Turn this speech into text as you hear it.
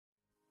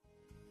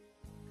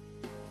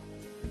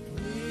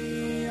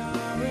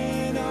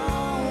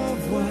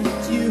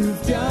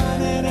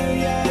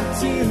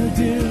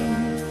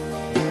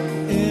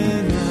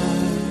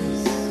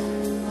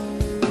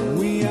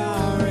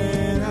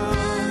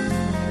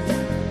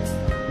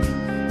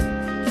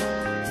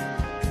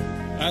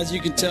As you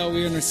can tell,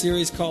 we're in a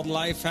series called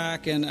Life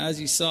Hack, and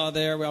as you saw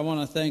there, I want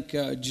to thank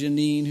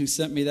Janine, who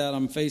sent me that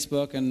on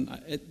Facebook, and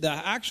the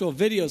actual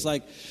video is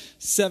like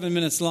 7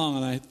 minutes long,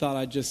 and I thought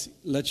I'd just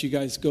let you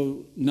guys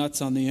go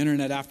nuts on the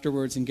internet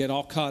afterwards and get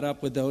all caught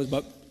up with those,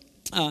 but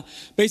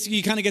basically,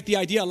 you kind of get the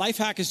idea. Life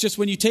hack is just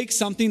when you take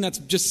something that's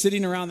just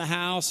sitting around the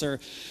house, or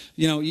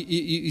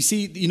you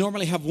see you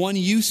normally have one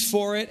use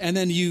for it, and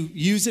then you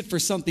use it for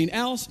something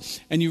else,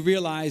 and you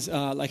realize,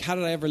 how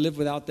did I ever live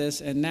without this?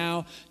 And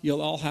now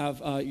you'll all have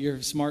your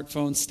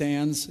smartphone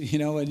stands,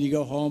 and you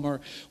go home or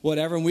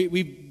whatever. And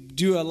we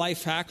do a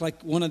life hack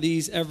like one of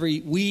these every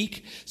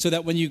week, so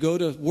that when you go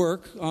to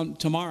work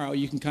tomorrow,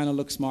 you can kind of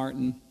look smart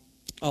and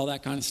all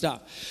that kind of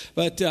stuff.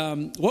 But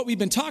what we've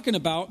been talking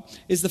about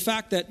is the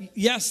fact that,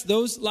 yes,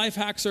 those life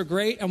hacks are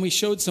great, and we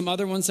showed some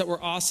other ones that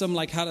were awesome,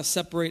 like how to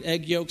separate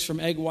egg yolks from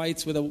egg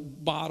whites with a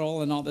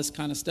bottle and all this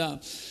kind of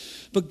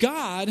stuff. But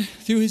God,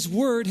 through His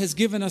Word, has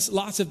given us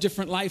lots of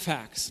different life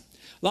hacks.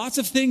 Lots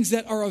of things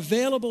that are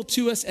available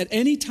to us at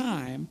any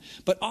time,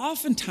 but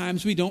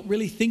oftentimes we don't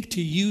really think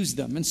to use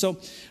them. And so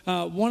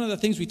one of the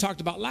things we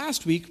talked about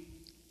last week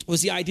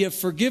was the idea of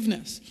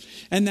forgiveness,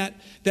 and that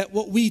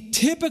what we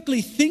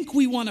typically think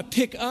we want to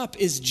pick up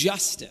is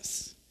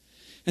justice.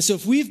 And so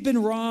if we've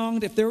been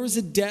wronged, if there was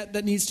a debt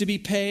that needs to be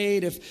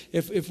paid,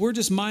 if we're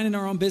just minding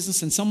our own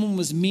business and someone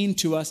was mean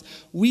to us,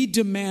 we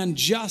demand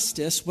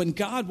justice when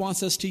God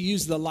wants us to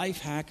use the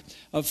life hack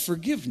of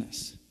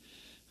forgiveness.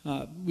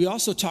 We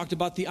also talked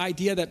about the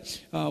idea that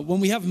when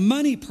we have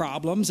money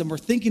problems and we're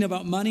thinking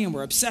about money and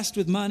we're obsessed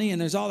with money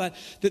and there's all that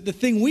the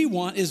thing we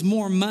want is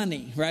more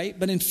money, right?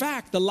 But in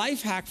fact, the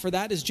life hack for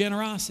that is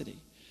generosity.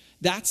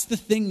 That's the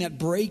thing that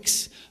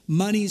breaks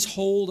money's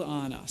hold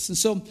on us. And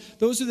so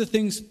those are the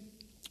things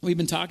we've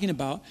been talking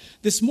about.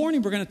 This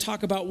morning, we're going to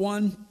talk about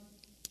one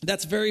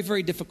that's very,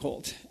 very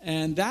difficult.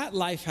 And that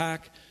life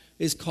hack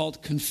is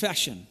called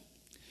confession.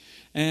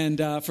 And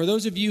for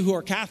those of you who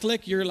are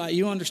Catholic,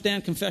 you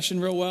understand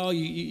confession real well.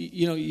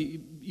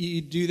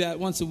 You do that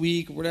once a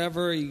week or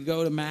whatever. You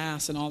go to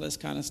Mass and all this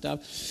kind of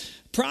stuff.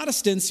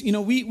 Protestants,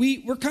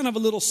 we're kind of a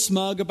little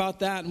smug about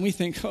that, and we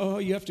think, oh,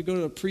 you have to go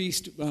to a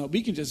priest.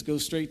 We can just go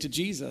straight to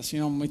Jesus,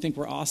 and we think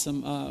we're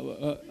awesome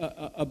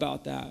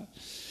about that.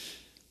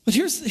 But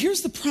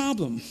here's the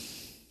problem.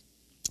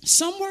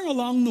 Somewhere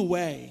along the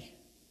way,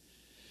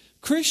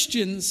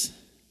 Christians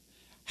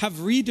have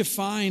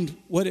redefined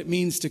what it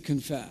means to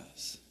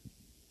confess.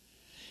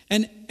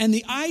 And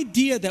the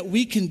idea that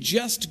we can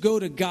just go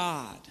to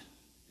God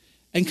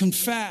and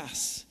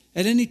confess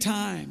at any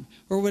time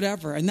or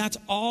whatever, and that's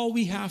all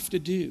we have to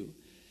do,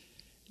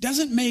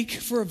 doesn't make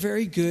for a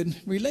very good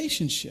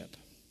relationship.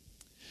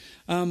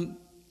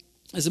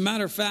 As a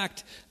matter of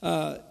fact,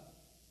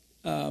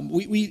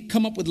 we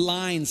come up with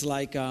lines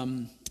like,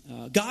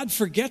 God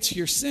forgets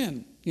your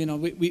sin.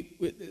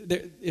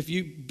 If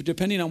you,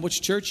 depending on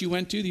which church you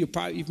went to, you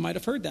might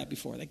have heard that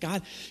before. That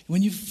God,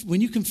 when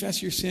you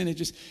confess your sin, it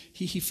just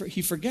he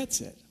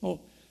forgets it.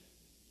 Well,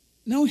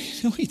 no,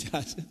 he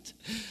doesn't.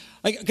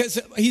 Because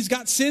He's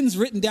got sins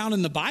written down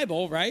in the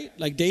Bible, right?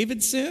 Like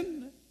David's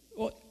sin.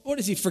 Well, what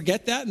does He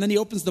forget that? And then He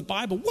opens the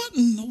Bible. What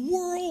in the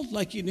world?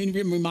 He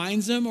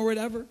reminds him or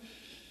whatever.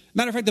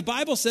 Matter of fact, the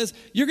Bible says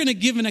you're going to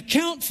give an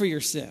account for your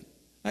sin.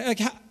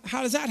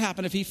 How does that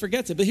happen if He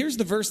forgets it? But here's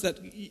the verse that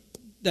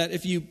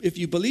if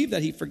you believe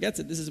that He forgets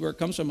it, this is where it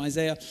comes from,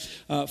 Isaiah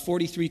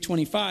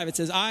 43:25. It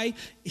says, I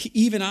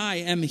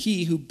am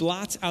He who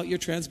blots out your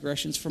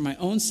transgressions for my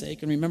own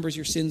sake and remembers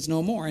your sins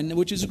no more, and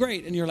which is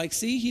great. And you're like,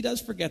 see, He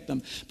does forget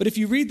them. But if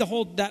you read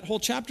that whole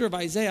chapter of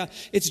Isaiah,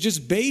 it's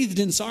just bathed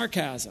in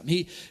sarcasm.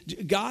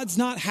 God's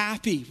not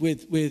happy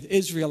with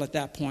Israel at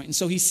that point. And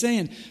so He's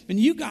saying, and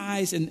you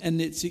guys,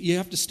 and you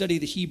have to study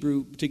the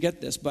Hebrew to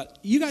get this, but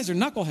you guys are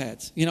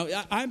knuckleheads.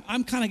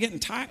 I'm kind of getting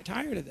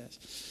tired of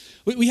this.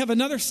 We have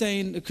another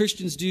saying that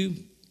Christians do,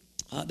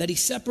 that He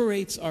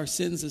separates our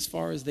sins as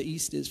far as the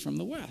east is from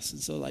the west.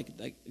 And so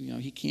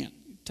He can't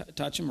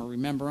touch them or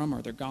remember them,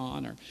 or they're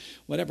gone or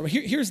whatever. But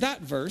here's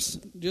that verse,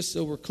 just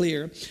so we're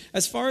clear.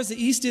 As far as the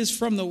east is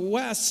from the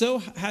west, so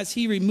has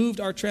He removed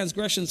our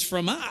transgressions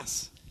from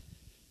us.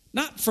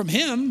 Not from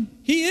Him.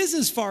 He is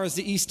as far as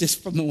the east is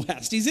from the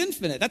west. He's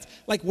infinite. That's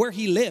like where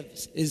He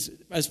lives, is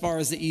as far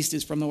as the east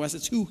is from the west.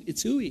 It's who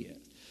He is.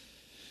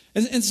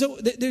 And so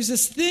there's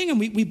this thing, and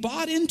we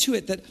bought into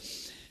it,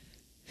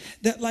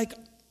 that like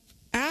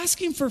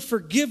asking for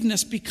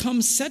forgiveness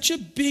becomes such a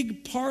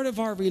big part of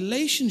our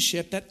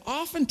relationship that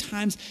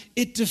oftentimes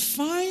it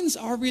defines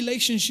our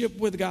relationship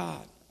with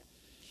God.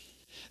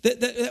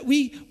 That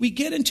we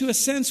get into a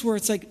sense where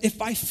it's like,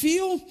 if I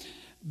feel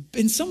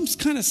in some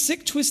kind of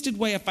sick, twisted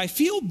way, if I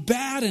feel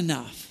bad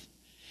enough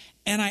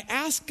and I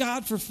ask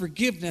God for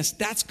forgiveness,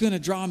 that's going to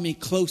draw me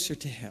closer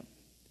to Him.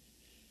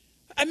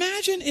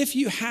 Imagine if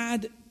you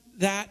had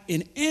that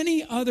in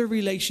any other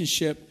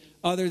relationship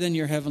other than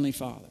your Heavenly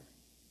Father.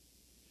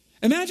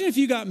 Imagine if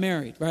you got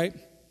married, right?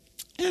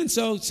 And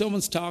so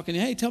someone's talking,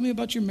 hey, tell me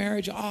about your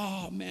marriage.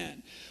 Oh,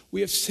 man,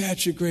 we have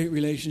such a great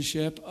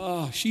relationship.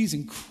 Oh, she's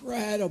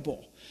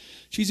incredible.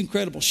 She's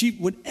incredible.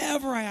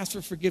 Whenever I ask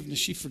for forgiveness,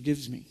 she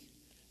forgives me.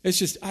 It's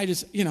just,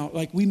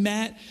 like we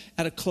met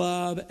at a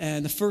club,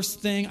 and the first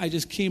thing I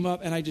just came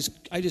up and I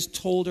just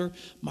told her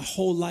my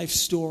whole life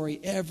story,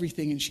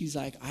 everything. And she's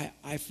like,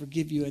 I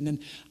forgive you. And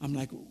then I'm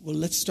like, well,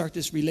 let's start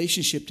this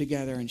relationship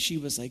together. And she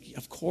was like,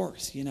 of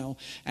course,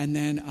 And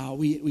then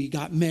we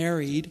got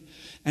married.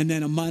 And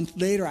then a month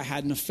later, I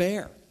had an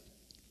affair.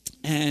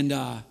 And,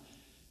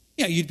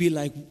 you'd be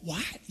like,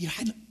 what? You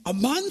had a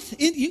month?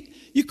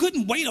 You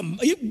couldn't wait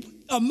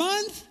a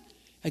month?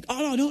 Like,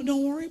 oh, no,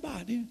 don't worry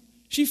about it.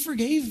 She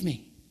forgave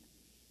me.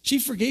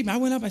 I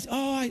went up, I said,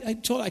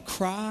 I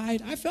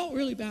cried. I felt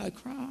really bad.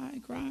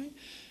 I cried.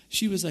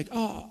 She was like,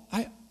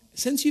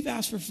 since you've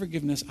asked for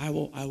forgiveness, I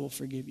will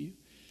forgive you.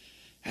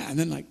 And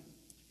then like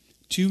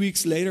 2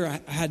 weeks later,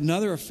 I had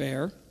another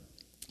affair.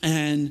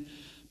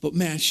 But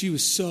man, she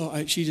was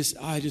I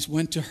just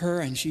went to her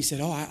and she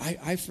said,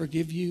 I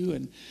forgive you.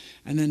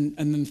 And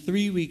then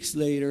 3 weeks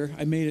later,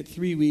 I made it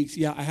 3 weeks.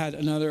 Yeah, I had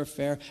another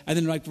affair. And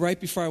then like right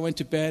before I went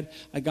to bed,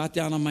 I got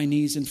down on my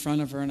knees in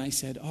front of her and I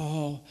said,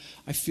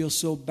 I feel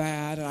so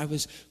bad. I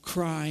was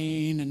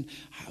crying and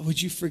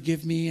would you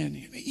forgive me? And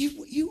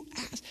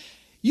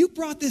you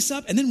brought this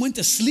up and then went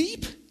to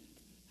sleep?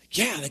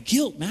 Yeah, the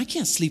guilt, man. I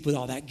can't sleep with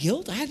all that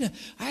guilt. I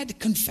had to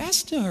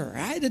confess to her. I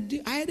had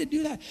to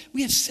do that.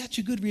 We have such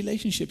a good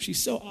relationship.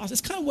 She's so awesome.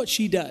 It's kind of what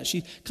she does.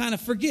 She kind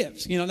of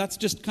forgives. That's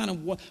just kind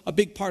of a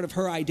big part of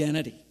her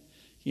identity.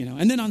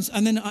 And then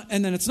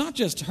it's not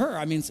just her.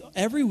 I mean,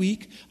 every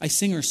week I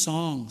sing her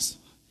songs.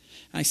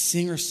 I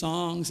sing her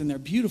songs, and they're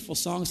beautiful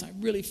songs. I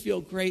really feel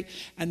great.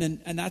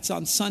 And that's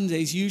on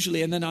Sundays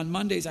usually. And then on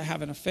Mondays I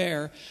have an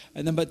affair.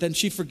 But then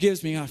she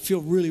forgives me. And I feel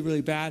really,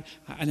 really bad.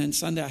 And then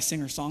Sunday I sing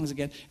her songs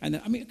again. And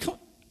then,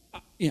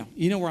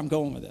 you know where I'm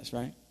going with this,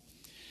 right?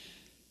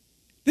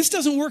 This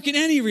doesn't work in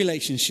any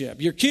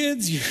relationship. Your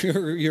kids,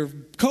 your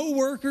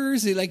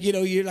coworkers, you're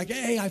like,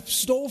 hey, I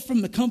stole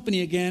from the company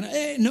again.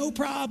 Hey, no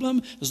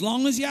problem. As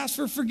long as you ask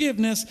for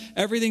forgiveness,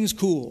 everything's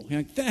cool.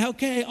 You're like,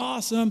 okay,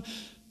 awesome.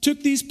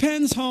 Took these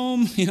pens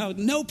home,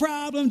 no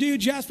problem,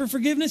 dude. You asked for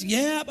forgiveness?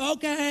 Yep,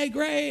 okay,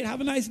 great.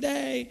 Have a nice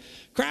day.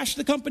 Crashed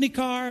the company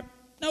car.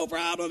 No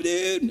problem,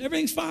 dude.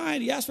 Everything's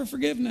fine. You asked for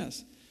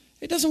forgiveness.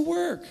 It doesn't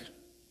work.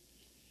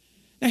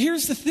 Now,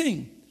 here's the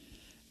thing.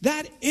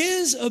 That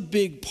is a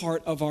big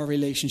part of our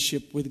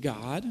relationship with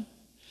God,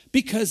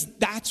 because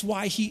that's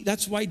why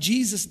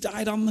Jesus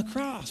died on the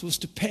cross, was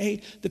to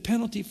pay the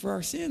penalty for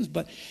our sins.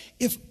 But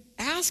if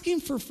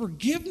asking for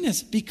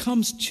forgiveness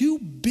becomes too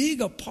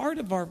big a part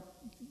of our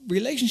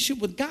relationship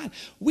with God,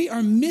 we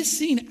are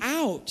missing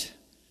out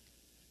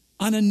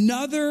on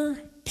another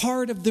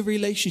part of the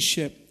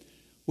relationship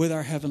with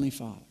our Heavenly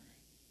Father.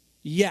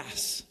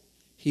 Yes,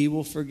 He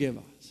will forgive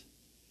us,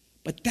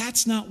 but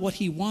that's not what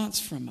He wants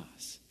from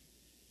us.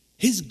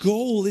 His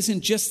goal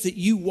isn't just that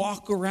you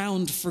walk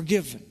around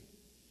forgiven.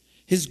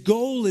 His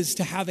goal is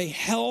to have a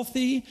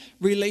healthy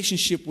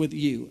relationship with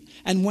you.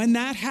 And when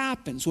that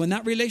happens, when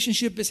that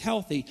relationship is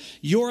healthy,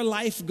 your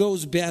life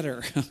goes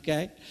better,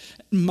 okay?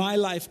 My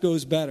life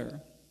goes better.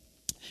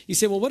 You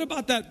say, well, what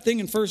about that thing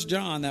in 1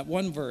 John, that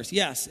one verse?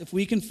 Yes, if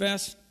we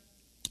confess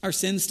our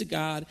sins to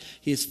God,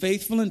 He is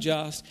faithful and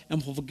just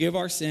and will forgive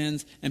our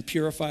sins and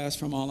purify us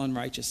from all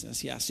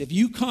unrighteousness. Yes, if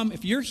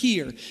you're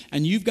here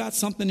and you've got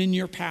something in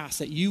your past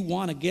that you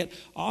want to get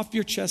off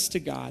your chest to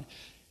God,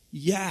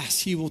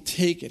 yes, He will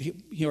take it.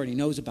 He already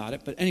knows about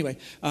it, but anyway,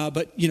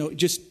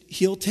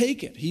 He'll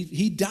take it.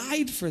 He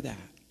died for that.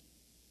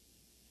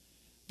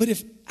 But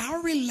if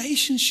our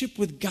relationship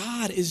with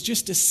God is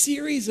just a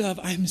series of,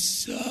 I'm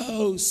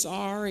so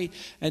sorry,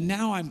 and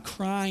now I'm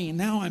crying,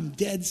 now I'm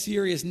dead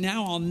serious,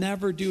 now I'll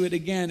never do it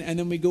again, and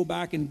then we go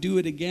back and do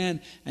it again,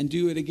 and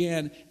do it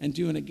again, and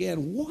do it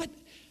again, what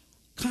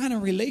kind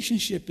of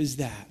relationship is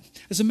that?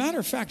 As a matter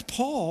of fact,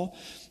 Paul,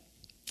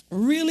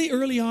 really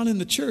early on in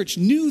the church,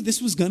 knew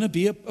this was going to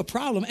be a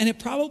problem, and it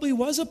probably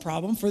was a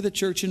problem for the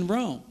church in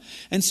Rome.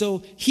 And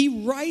so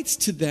he writes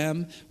to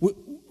them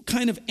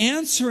kind of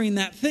answering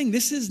that thing.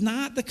 This is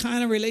not the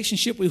kind of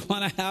relationship we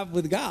want to have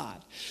with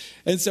God.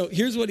 And so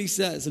here's what he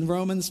says in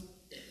Romans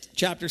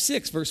chapter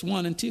 6, verse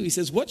 1 and 2. He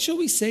says, what shall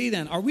we say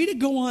then? Are we to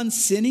go on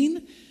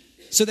sinning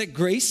so that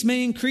grace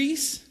may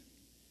increase?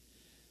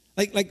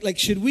 Like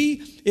should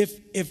we,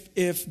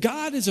 if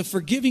God is a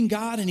forgiving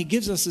God and He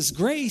gives us His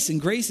grace, and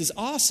grace is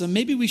awesome,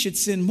 maybe we should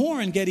sin more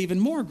and get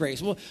even more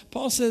grace. Well,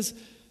 Paul says,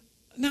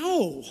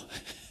 no,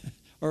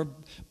 or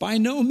by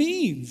no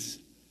means.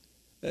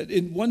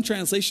 In one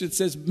translation it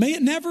says, may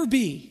it never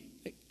be.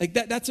 Like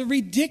that's a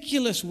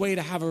ridiculous way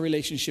to have a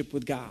relationship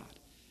with God.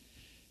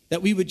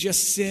 That we would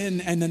just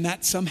sin and then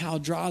that somehow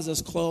draws us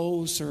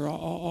close, or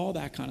all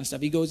that kind of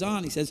stuff. He goes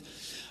on, he says,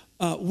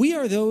 we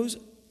are those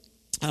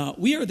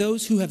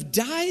who have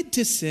died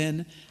to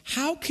sin.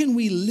 How can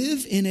we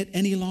live in it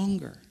any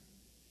longer?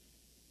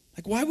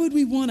 Like, why would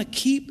we want to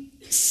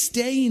keep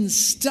staying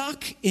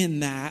stuck in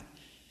that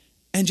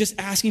and just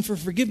asking for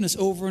forgiveness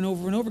over and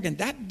over and over again?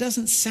 That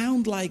doesn't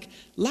sound like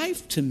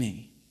life to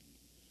me.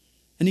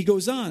 And he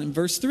goes on in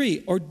verse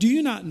 3, or do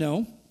you not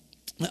know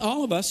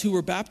all of us who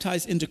were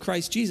baptized into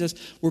Christ Jesus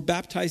were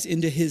baptized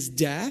into his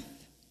death.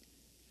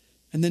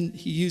 And then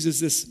he uses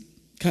this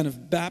kind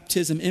of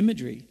baptism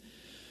imagery.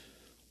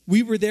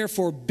 We were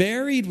therefore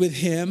buried with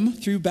him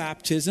through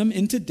baptism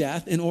into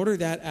death, in order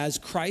that as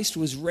Christ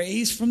was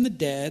raised from the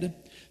dead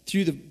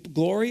through the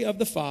glory of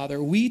the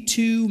Father, we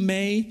too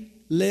may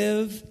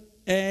live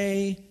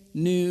a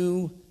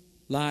new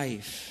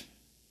life.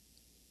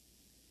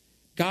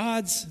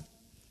 God's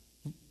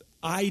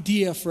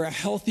idea for a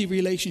healthy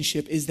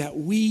relationship is that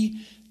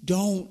we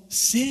don't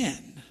sin.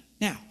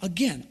 Now,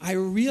 again, I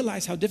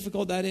realize how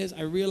difficult that is.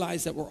 I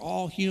realize that we're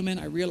all human.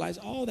 I realize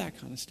all that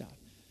kind of stuff.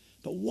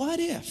 But what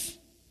if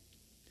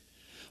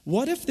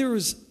there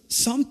was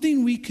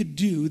something we could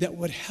do that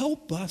would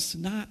help us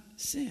not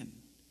sin?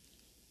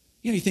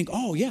 You think,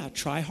 oh yeah,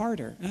 try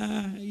harder.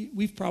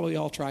 We've probably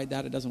all tried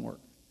that. It doesn't work.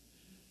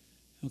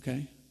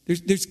 Okay?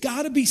 There's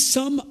got to be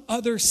some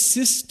other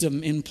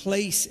system in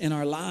place in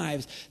our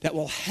lives that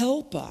will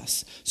help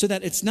us, so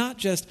that it's not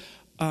just,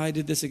 I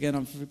did this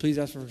again. Please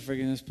ask for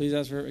forgiveness. Please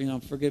ask for,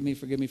 forgive me.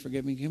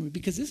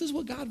 Because this is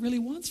what God really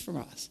wants from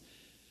us,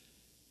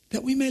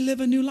 that we may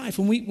live a new life.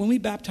 When we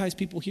baptize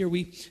people here,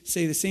 we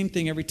say the same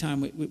thing every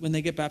time. When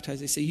they get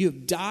baptized, they say, you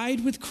have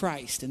died with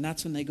Christ, and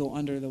that's when they go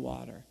under the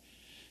water.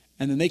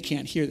 And then they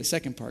can't hear the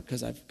second part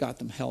because I've got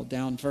them held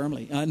down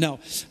firmly.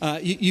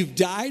 You've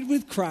died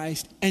with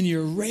Christ and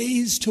you're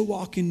raised to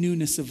walk in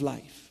newness of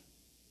life.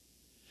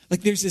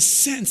 Like there's this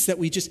sense that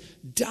we just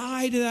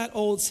die to that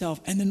old self,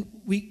 and then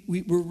we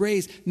were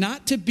raised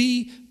not to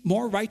be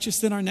more righteous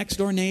than our next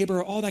door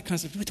neighbor, all that kind of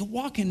stuff, but to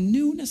walk in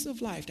newness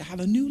of life, to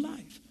have a new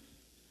life.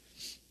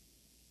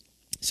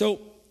 So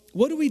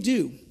what do we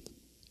do?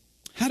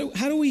 How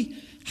do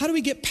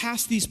we get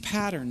past these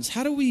patterns?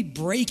 How do we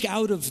break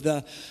out of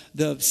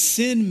the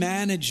sin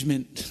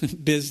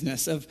management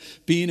business of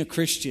being a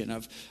Christian?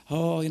 Of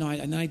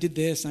I did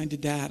this and I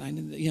did that.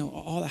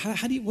 All that.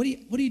 What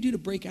do you do to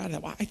break out of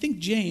that? Well, I think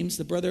James,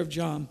 the brother of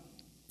John,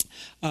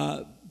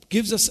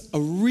 gives us a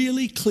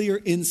really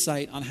clear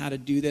insight on how to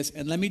do this.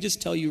 And let me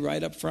just tell you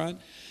right up front,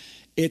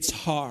 it's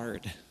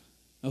hard.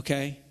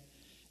 Okay,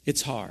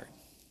 it's hard.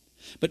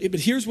 But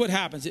here's what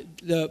happens.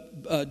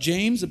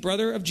 James, the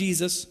brother of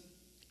Jesus,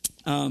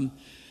 wrote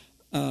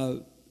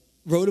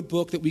a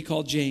book that we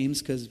call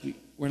James, because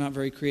we're not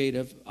very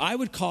creative. I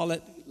would call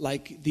it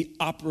like the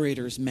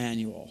operator's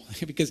manual,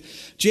 because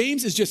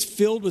James is just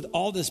filled with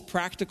all this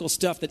practical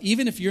stuff that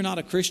even if you're not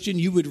a Christian,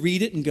 you would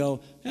read it and go,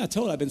 yeah,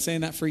 totally, I've been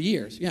saying that for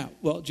years. Yeah,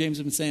 well, James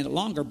has been saying it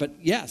longer, but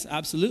yes,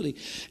 absolutely.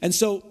 And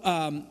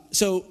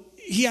so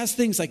he has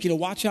things like,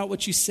 watch out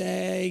what you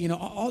say,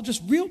 all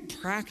just real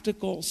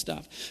practical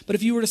stuff. But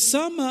if you were to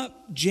sum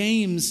up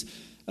James,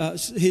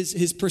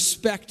 his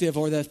perspective,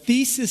 or the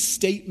thesis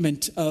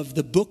statement of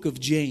the book of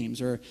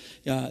James, or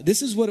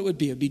this is what it would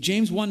be. It would be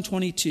James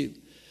 1:22.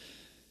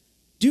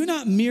 Do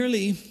not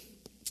merely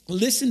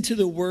listen to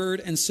the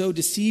word and so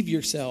deceive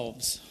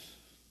yourselves.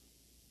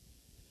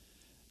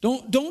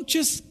 Don't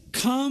just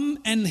come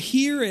and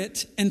hear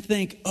it and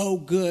think, oh,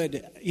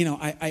 good.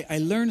 I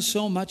learned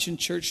so much in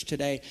church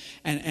today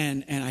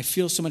and I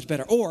feel so much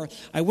better. Or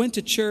I went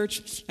to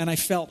church and I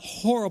felt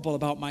horrible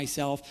about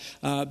myself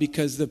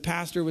because the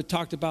pastor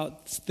talked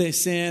about the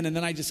sin, and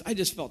then I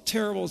just felt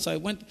terrible. So I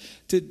went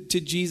to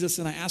Jesus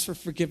and I asked for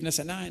forgiveness,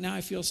 and now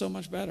I feel so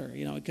much better,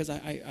 because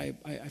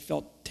I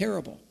felt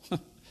terrible.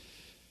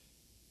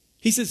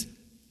 He says,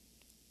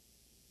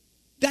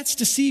 that's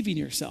deceiving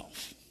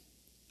yourself.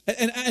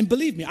 And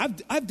believe me,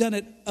 I've done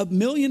it a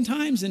million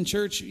times in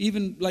church.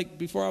 Even like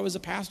before I was a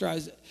pastor,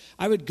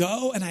 I would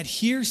go and I'd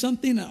hear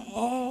something. And,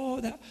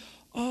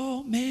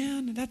 oh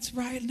man, that's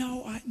right.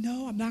 No,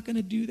 I'm not going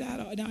to do that.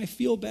 Oh, now I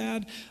feel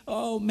bad.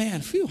 Oh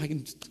man, I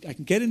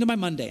can get into my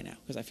Monday now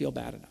because I feel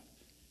bad enough.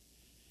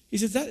 He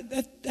says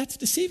that's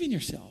deceiving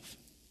yourself.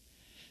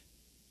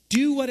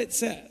 Do what it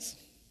says.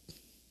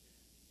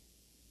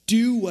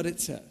 Do what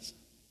it says.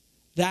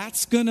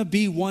 That's going to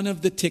be one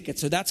of the tickets.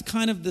 So that's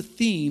kind of the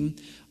theme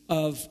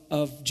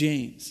of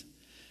James.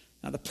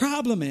 Now the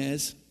problem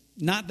is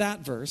not that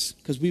verse,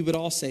 because we would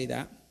all say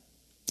that.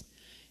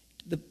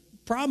 The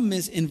problem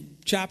is in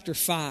chapter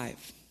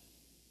 5.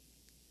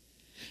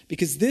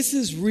 Because this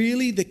is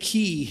really the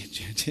key.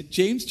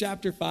 James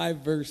chapter 5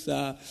 verse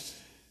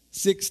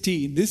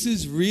 16. This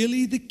is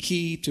really the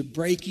key to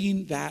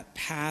breaking that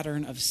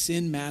pattern of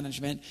sin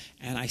management.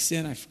 And I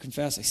sin, I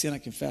confess, I sin, I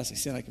confess, I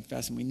sin, I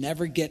confess. And we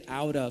never get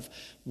out of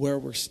where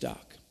we're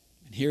stuck.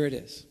 And here it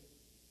is.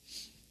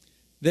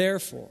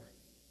 Therefore,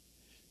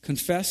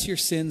 confess your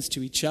sins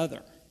to each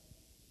other.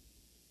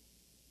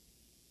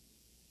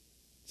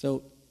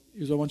 So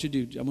here's what I want you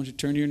to do. I want you to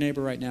turn to your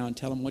neighbor right now and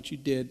tell him what you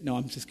did. No,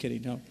 I'm just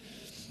kidding. No.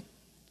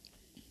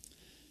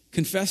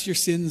 Confess your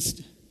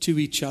sins to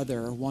each other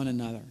or one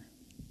another.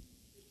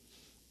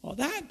 Well,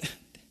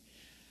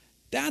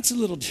 that's a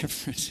little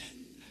different,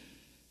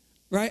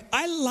 right?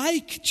 I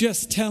like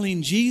just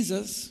telling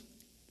Jesus.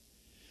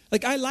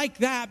 Like, I like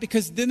that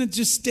because then it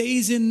just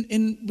stays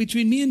in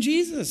between me and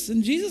Jesus.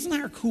 And Jesus and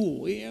I are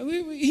cool.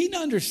 He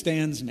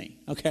understands me,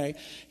 okay?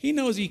 He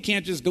knows you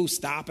can't just go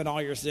stopping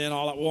all your sin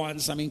all at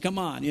once. I mean, come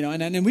on,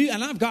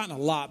 and I've gotten a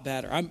lot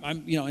better.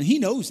 And he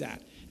knows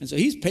that. And so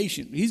he's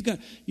patient.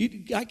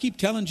 I keep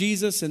telling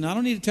Jesus, and I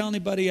don't need to tell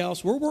anybody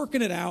else. We're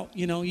working it out.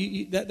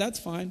 That's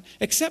fine.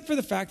 Except for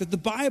the fact that the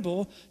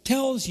Bible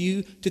tells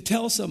you to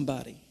tell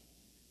somebody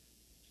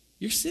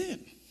your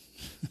sin.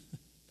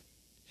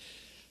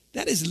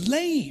 That is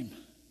lame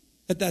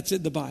that's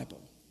in the Bible.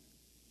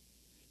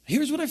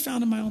 Here's what I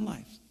found in my own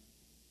life.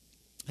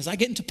 As I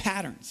get into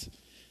patterns,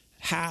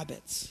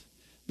 habits,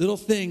 little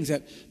things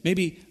that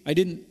maybe I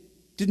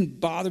didn't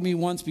bother me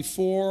once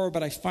before,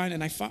 but I find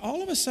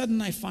all of a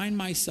sudden I find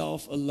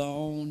myself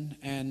alone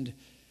and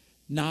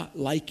not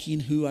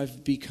liking who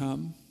I've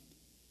become.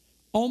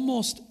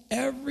 Almost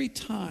every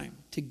time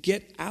to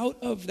get out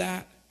of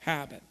that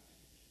habit,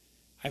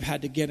 I've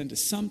had to get into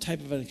some type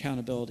of an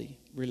accountability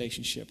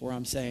relationship where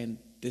I'm saying,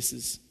 this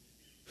is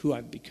who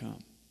I've become.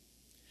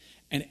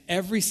 And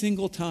every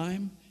single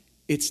time,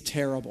 it's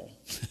terrible.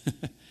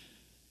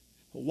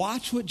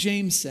 Watch what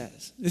James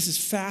says. This is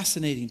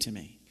fascinating to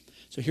me.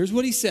 So here's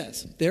what he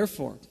says.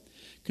 Therefore,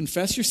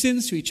 confess your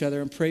sins to each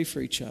other and pray for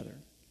each other.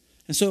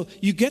 And so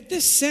you get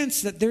this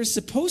sense that there's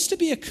supposed to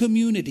be a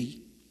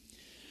community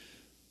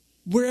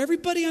where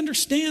everybody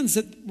understands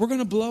that we're going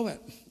to blow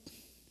it.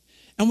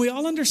 And we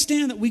all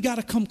understand that we got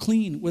to come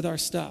clean with our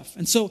stuff.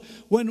 And so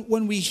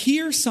when we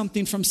hear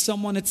something from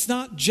someone, it's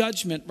not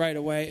judgment right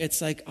away. It's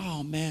like,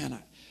 oh man,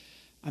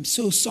 I'm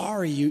so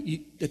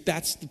sorry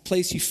that's the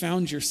place you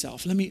found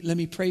yourself. Let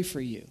me pray for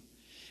you.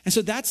 And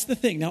so that's the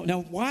thing.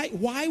 Now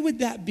why would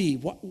that be?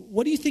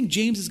 What do you think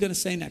James is going to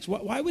say next?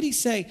 Why would he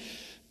say,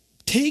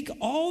 take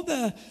all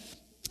the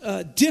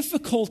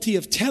difficulty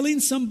of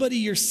telling somebody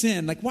your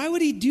sin? Like, why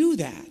would he do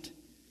that?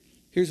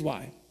 Here's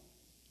why.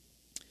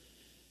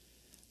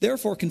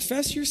 Therefore,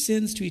 confess your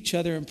sins to each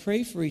other and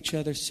pray for each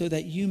other so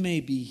that you may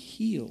be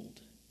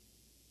healed.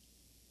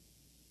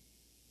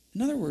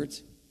 In other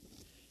words,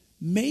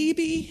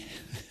 maybe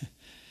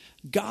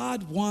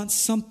God wants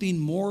something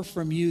more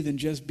from you than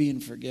just being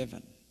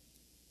forgiven.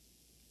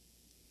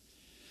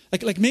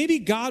 Like maybe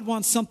God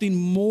wants something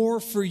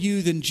more for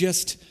you than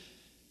just,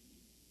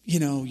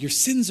 your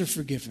sins are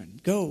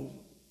forgiven. Go,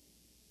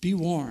 be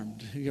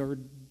warmed, or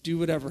do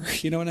whatever.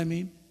 You know what I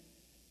mean?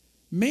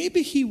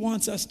 Maybe he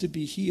wants us to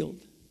be healed.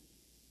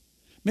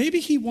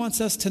 Maybe he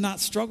wants us to not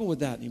struggle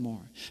with that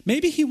anymore.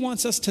 Maybe he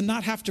wants us to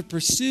not have to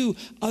pursue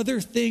other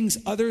things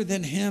other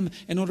than him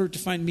in order to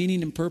find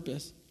meaning and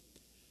purpose.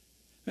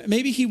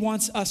 Maybe he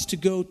wants us to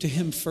go to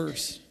him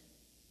first.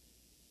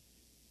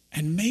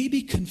 And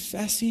maybe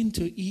confessing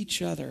to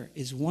each other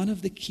is one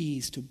of the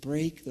keys to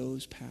break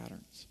those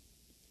patterns.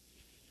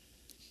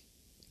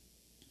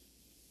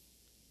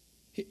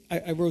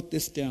 I wrote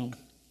this down.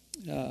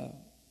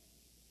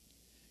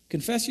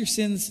 Confess your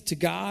sins to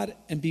God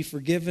and be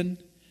forgiven.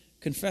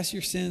 Confess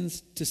your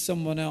sins to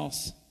someone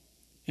else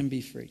and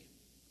be free.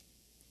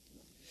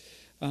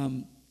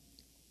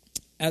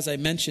 As I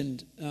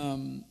mentioned,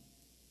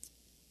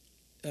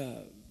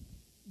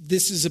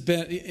 this has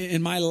been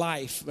in my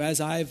life, as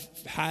I've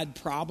had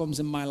problems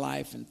in my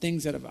life and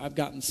things that I've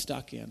gotten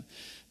stuck in.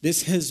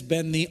 This has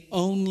been the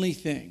only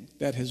thing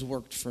that has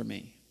worked for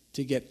me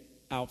to get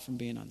out from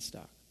being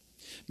unstuck.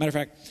 Matter of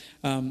fact,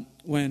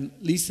 when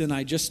Lisa and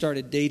I just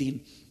started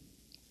dating,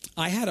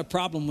 I had a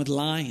problem with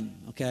lying,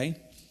 okay?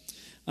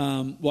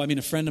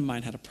 A friend of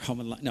mine had a problem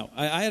with lying. No,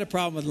 I had a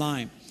problem with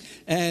lying.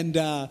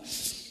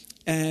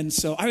 And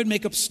so I would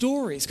make up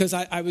stories because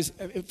I was,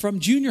 from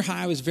junior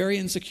high, I was very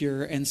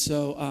insecure. And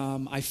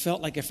so I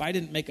felt like if I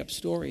didn't make up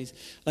stories,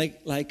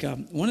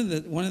 one of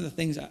the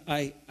things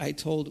I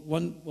told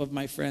one of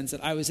my friends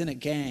that I was in a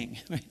gang.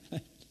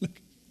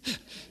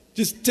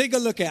 Just take a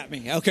look at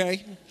me,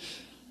 okay?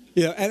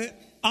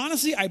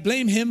 Honestly, I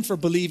blame him for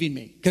believing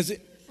me because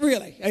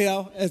really,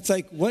 it's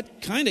like,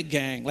 what kind of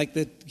gang? Like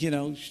the,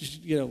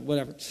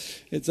 whatever.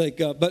 It's like,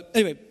 but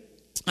anyway,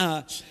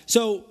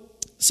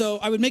 so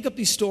I would make up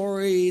these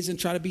stories and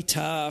try to be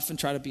tough and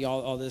try to be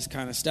all this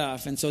kind of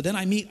stuff. And so then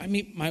I meet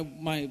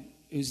my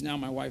who's now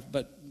my wife,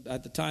 but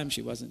at the time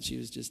she wasn't. She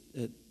was just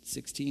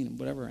 16 and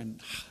whatever, and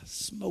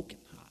smoking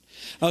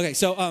hot. Okay,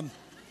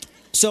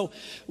 so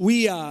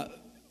we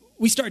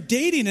start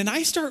dating, and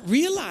I start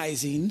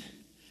realizing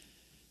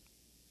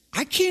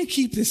I can't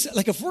keep this.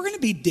 Like, if we're going to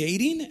be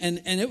dating, and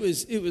it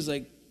was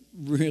like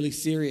really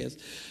serious.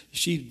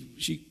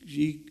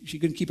 She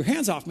couldn't keep her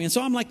hands off me, and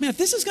so I'm like, man, if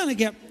this is going to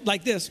get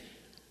like this,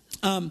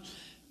 I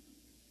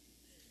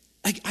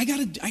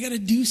gotta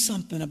do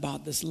something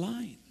about this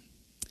line.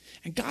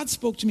 And God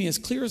spoke to me as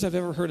clear as I've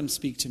ever heard him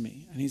speak to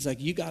me, and he's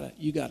like, you gotta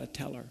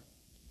tell her.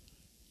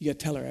 You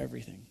gotta tell her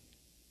everything.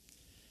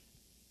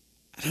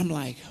 And I'm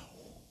like,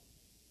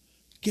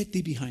 get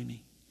thee behind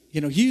me.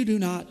 You do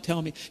not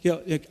tell me.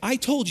 I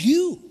told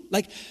you.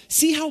 Like,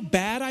 see how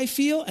bad I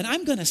feel? And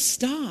I'm going to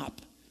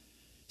stop.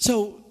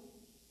 So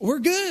we're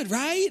good,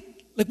 right?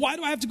 Like, why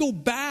do I have to go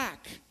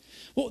back?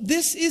 Well,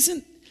 this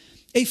isn't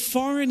a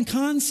foreign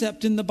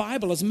concept in the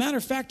Bible. As a matter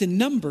of fact, in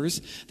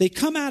Numbers, they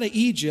come out of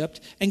Egypt,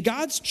 and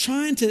God's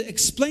trying to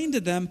explain to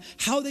them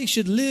how they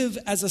should live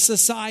as a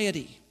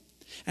society.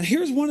 And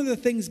here's one of the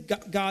things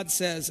God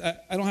says.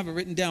 I don't have it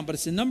written down, but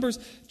it's in Numbers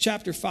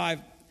chapter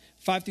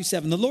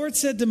 5:5-7. The Lord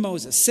said to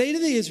Moses, say to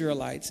the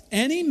Israelites,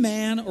 any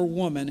man or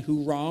woman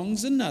who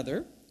wrongs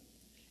another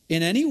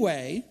in any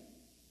way,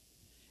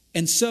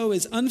 and so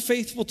is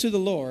unfaithful to the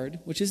Lord,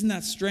 which isn't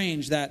that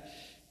strange that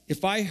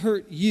if I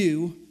hurt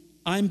you,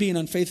 I'm being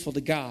unfaithful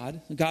to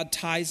God. God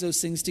ties those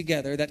things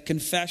together, that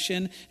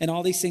confession and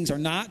all these things are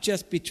not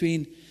just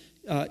between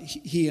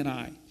he and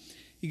I.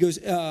 He goes,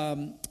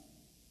 and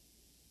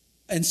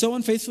so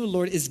unfaithful to the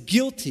Lord is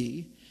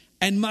guilty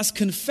and must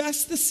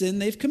confess the sin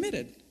they've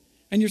committed.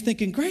 And you're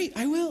thinking, great,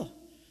 I will.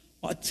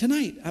 Well,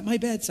 tonight at my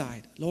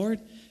bedside,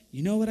 Lord,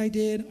 you know what I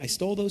did? I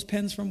stole those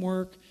pens from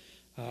work.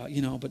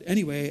 But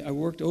anyway, I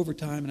worked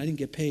overtime and I didn't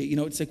get paid.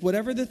 It's like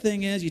whatever the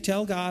thing is, you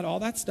tell God all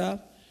that stuff.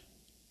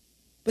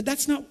 But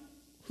that's not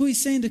who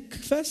he's saying to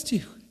confess to.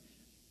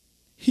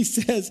 He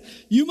says,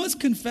 you must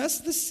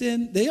confess the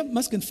sin. They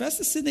must confess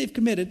the sin they've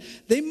committed.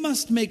 They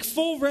must make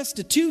full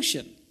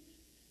restitution.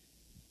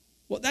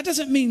 Well, that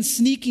doesn't mean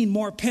sneaking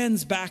more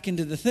pens back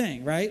into the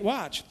thing, right?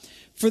 Watch.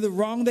 For the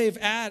wrong they've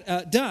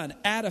done,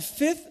 add a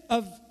fifth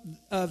of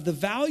the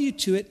value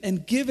to it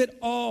and give it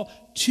all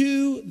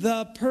to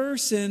the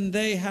person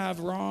they have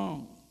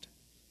wronged.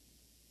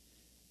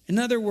 In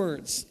other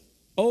words,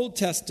 Old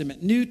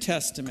Testament, New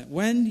Testament,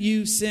 when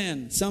you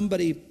sin,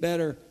 somebody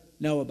better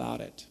know about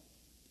it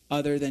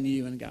other than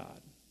you and God.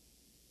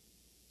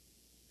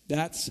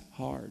 That's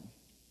hard.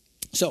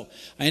 So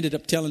I ended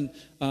up telling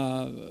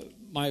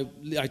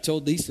I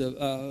told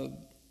Lisa,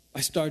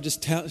 I started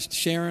just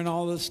sharing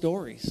all the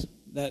stories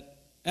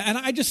and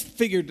I just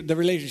figured the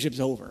relationship's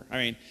over. I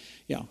mean,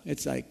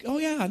 it's like, oh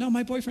yeah, no,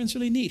 my boyfriend's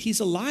really neat. He's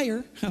a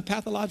liar, a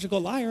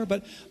pathological liar,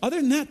 but other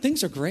than that,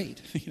 things are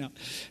great.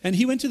 And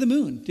he went to the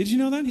moon. Did you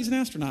know that? He's an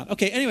astronaut.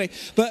 Okay, anyway,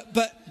 but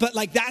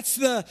like that's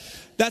the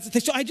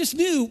thing. So I just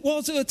knew,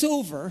 well, it's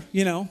over,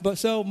 but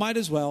so might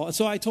as well.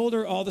 So I told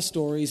her all the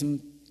stories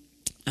and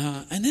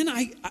then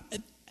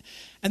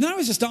And then I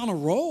was just on a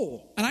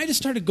roll, and I just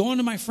started going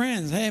to my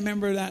friends. Hey,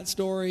 remember that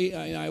story?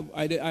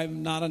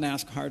 I'm not a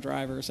NASCAR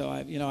driver, so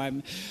I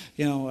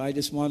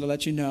just wanted to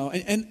let you know.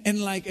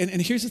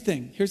 And here's the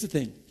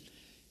thing.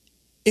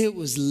 It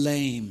was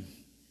lame.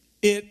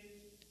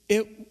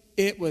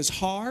 It was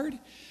hard.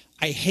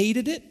 I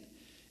hated it.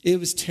 It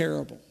was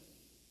terrible.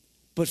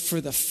 But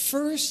for the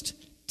first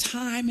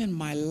time in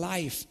my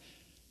life,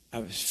 I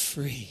was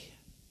free.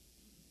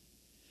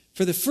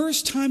 For the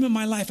first time in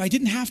my life, I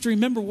didn't have to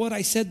remember what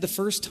I said the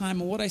first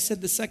time and what I said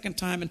the second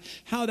time and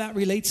how that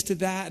relates to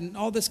that and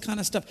all this kind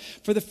of stuff.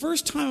 For the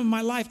first time in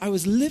my life, I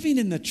was living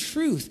in the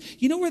truth.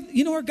 You know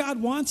where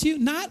God wants you?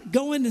 Not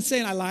going and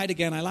saying, I lied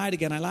again.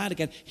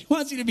 He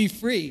wants you to be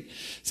free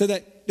so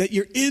that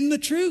you're in the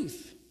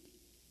truth.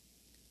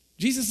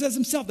 Jesus says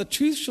himself, the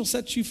truth shall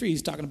set you free.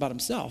 He's talking about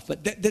himself.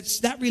 But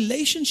that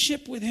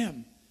relationship with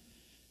him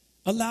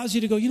allows you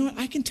to go, you know what?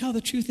 I can tell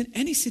the truth in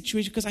any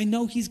situation because I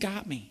know he's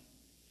got me.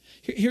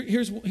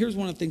 Here's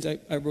one of the things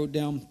I wrote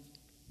down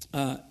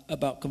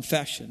about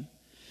confession.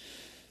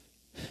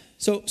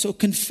 So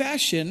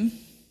confession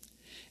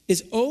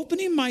is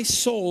opening my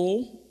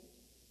soul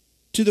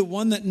to the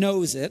one that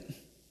knows it.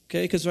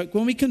 Okay, because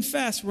when we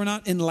confess, we're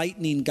not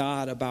enlightening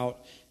God about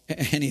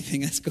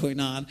anything that's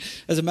going on.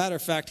 As a matter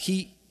of fact,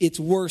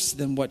 it's worse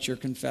than what you're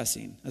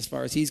confessing as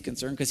far as he's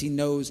concerned, because he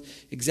knows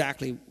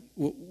exactly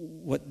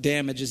what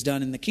damage is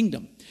done in the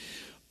kingdom.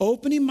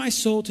 Opening my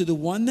soul to the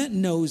one that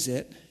knows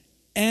it,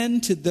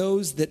 and to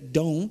those that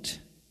don't,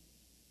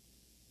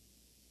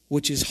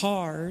 which is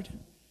hard,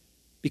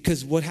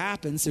 because what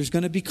happens, there's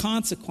going to be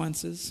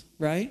consequences,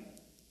 right?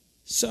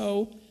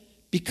 So,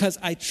 because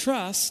I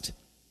trust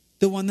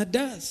the one that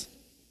does.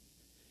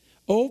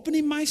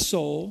 Opening my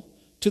soul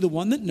to the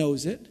one that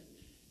knows it,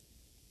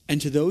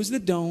 and to those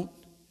that don't,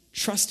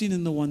 trusting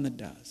in the one that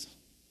does.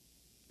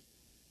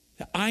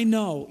 I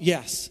know,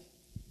 yes,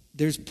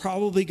 there's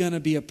probably going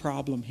to be a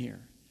problem here.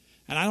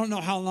 And I don't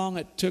know how long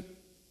it took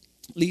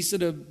Lisa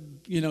to,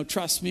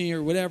 trust me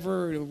or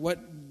whatever, or what,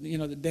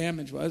 the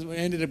damage was. We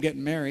ended up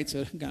getting married, so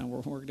it kind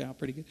of worked out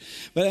pretty good.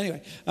 But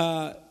anyway,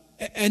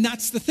 and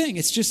that's the thing.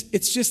 It's just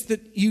that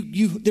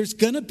there's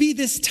going to be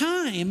this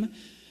time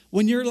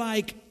when you're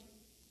like,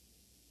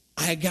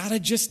 I got to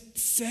just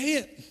say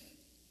it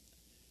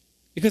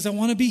because I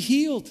want to be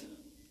healed.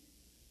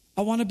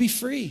 I want to be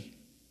free.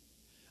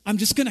 I'm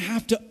just going to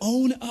have to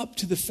own up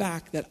to the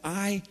fact that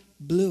I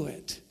blew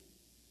it.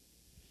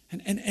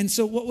 And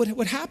so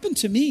what happened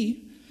to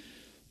me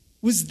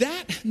was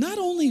that not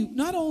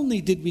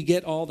only did we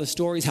get all the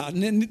stories out,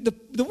 and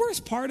the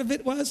worst part of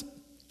it was,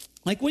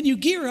 like when you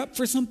gear up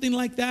for something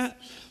like that,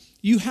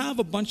 you have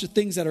a bunch of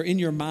things that are in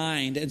your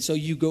mind, and so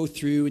you go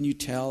through and you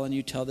tell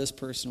this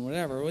person,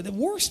 whatever. Well,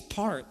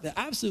 the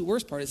absolute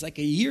worst part is like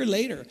a year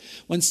later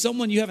when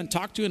someone you haven't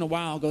talked to in a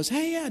while goes,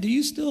 hey, yeah, do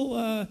you still,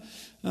 are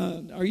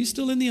you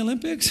still in the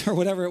Olympics? Or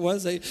whatever it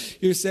was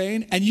that you're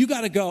saying. And you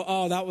got to go,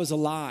 oh, that was a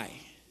lie.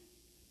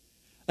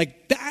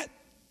 Like that.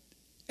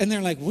 And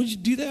they're like, what did you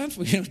do that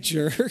for?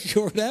 Jerk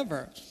or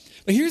whatever.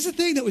 But here's the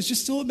thing that was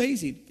just so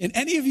amazing. And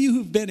any of you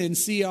who've been in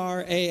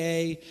CR,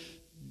 AA,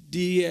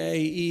 DA,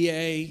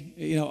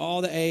 EA,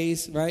 all the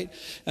A's, right?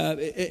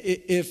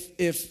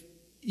 If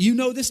you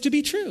know this to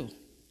be true,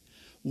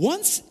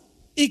 once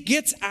it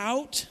gets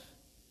out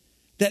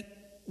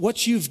that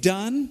what you've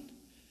done,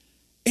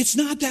 it's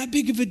not that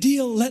big of a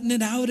deal letting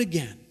it out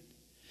again.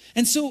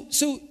 And so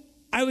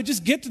I would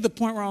just get to the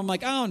point where I'm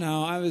like, oh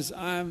no,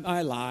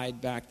 I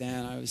lied back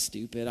then. I was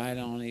stupid. I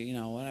don't,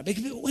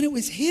 when it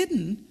was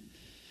hidden.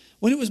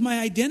 When it was my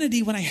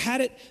identity, when I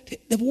had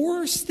it, the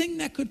worst thing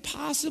that could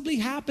possibly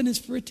happen is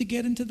for it to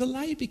get into the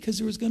light because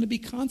there was going to be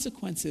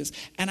consequences.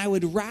 And I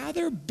would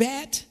rather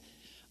bet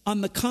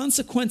on the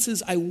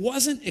consequences I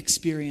wasn't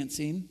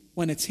experiencing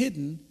when it's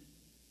hidden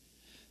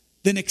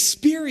than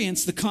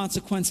experience the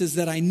consequences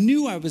that I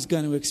knew I was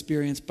going to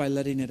experience by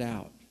letting it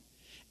out.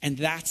 And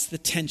that's the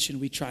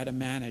tension we try to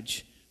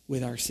manage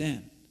with our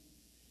sin.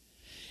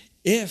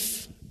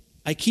 If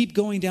I keep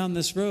going down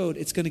this road,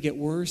 it's going to get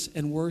worse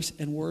and worse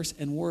and worse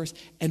and worse.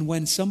 And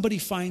when somebody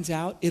finds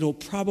out, it'll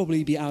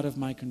probably be out of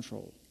my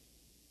control.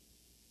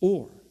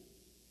 Or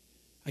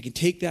I can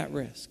take that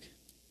risk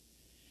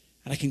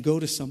and I can go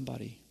to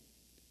somebody,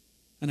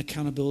 an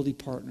accountability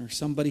partner,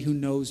 somebody who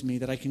knows me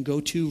that I can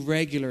go to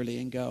regularly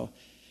and go,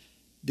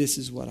 this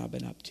is what I've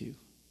been up to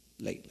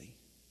lately.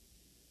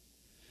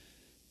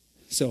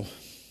 So,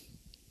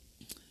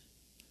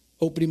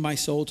 opening my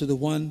soul to the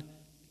one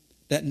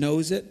that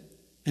knows it,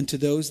 and to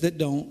those that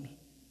don't,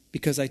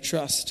 because I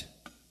trust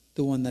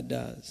the one that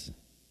does.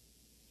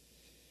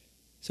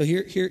 So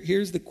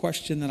here's the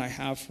question that I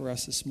have for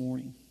us this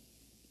morning.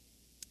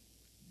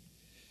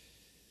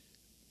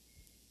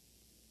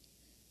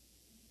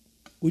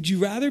 Would you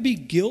rather be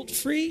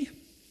guilt-free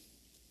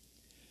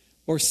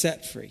or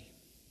set-free?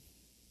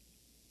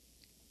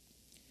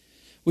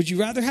 Would you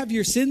rather have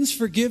your sins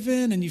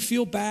forgiven and you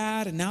feel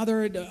bad and now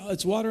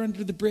it's water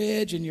under the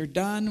bridge and you're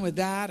done with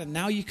that and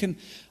now you can,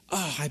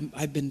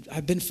 I've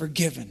been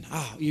forgiven.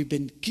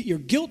 You're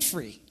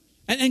guilt-free.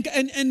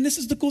 And this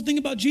is the cool thing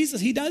about Jesus.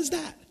 He does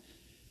that.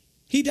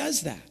 He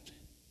does that.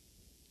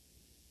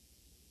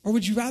 Or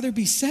would you rather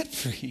be set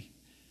free?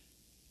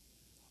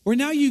 Or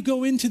now you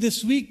go into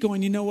this week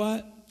going, you know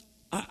what?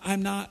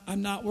 I'm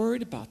not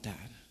worried about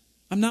that.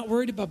 I'm not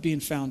worried about being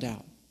found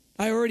out.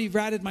 I already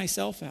ratted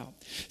myself out.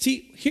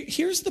 See,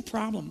 here's the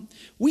problem.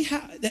 We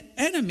have the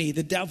enemy,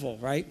 the devil,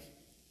 right?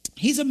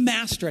 He's a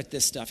master at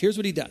this stuff. Here's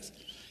what he does.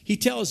 He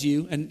tells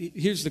you, and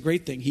here's the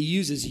great thing. He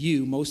uses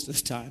you most of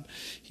the time.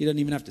 He doesn't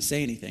even have to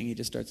say anything. He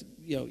just starts,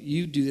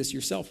 you do this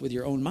yourself with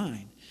your own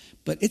mind.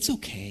 But it's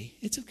okay.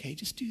 It's okay.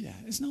 Just do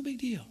that. It's no big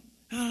deal.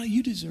 Oh,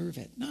 you deserve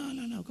it.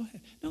 No, go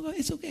ahead. No,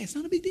 it's okay. It's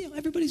not a big deal.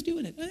 Everybody's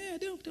doing it.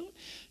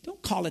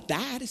 Don't call it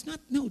that. It's not,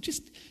 no,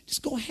 just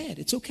go ahead.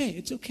 It's okay.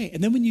 It's okay.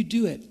 And then when you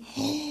do it,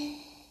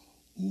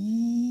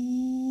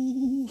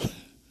 ooh,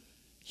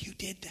 you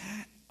did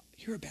that.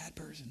 You're a bad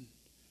person.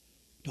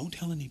 Don't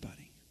tell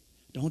anybody.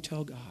 Don't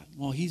tell God.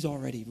 Well, he's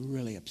already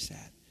really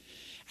upset.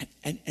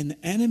 And the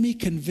enemy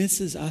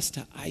convinces us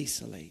to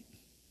isolate.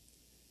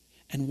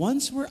 And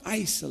once we're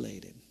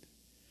isolated,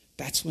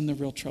 that's when the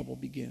real trouble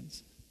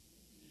begins.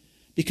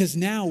 Because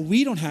now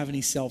we don't have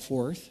any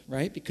self-worth,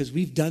 right? Because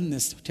we've done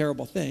this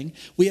terrible thing.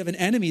 We have an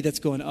enemy that's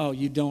going, oh,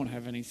 you don't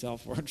have any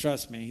self-worth.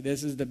 Trust me,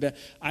 this is the best.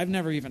 I've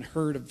never even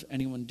heard of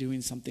anyone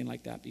doing something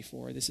like that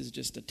before. This is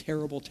just a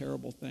terrible,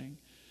 terrible thing.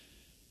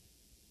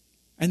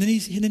 And then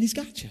he's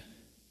got you.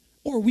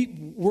 Or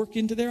we work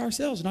into there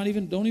ourselves. Don't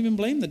even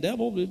blame the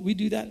devil. We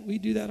do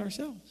that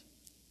ourselves.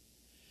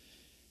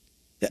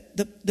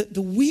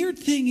 The weird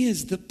thing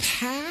is the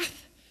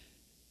path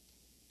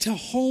to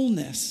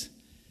wholeness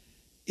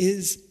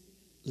is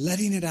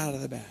letting it out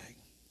of the bag,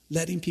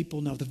 letting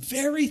people know. The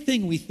very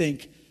thing we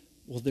think,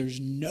 well, there's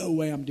no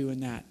way I'm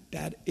doing that.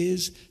 That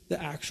is the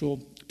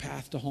actual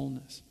path to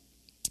wholeness.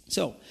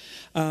 So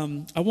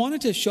I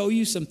wanted to show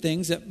you some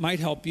things that might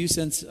help you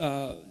since,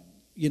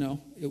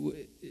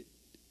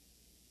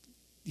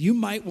 you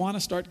might want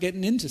to start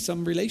getting into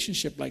some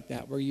relationship like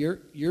that where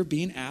you're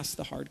being asked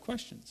the hard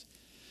questions.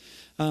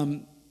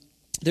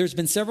 There's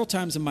been several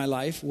times in my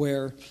life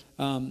where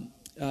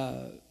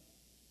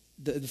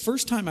the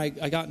first time I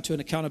got into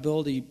an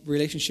accountability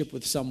relationship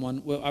with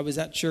someone, well, I was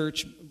at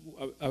church.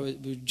 We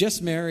were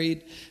just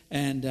married,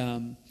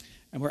 and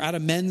we're at a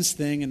men's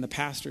thing, and the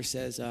pastor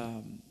says,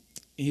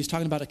 he was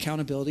talking about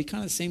accountability,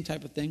 kind of the same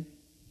type of thing,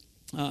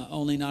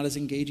 only not as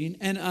engaging.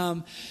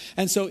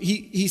 And so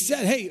he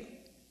said, hey,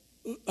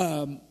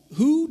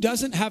 who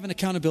doesn't have an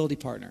accountability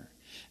partner?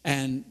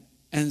 And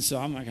so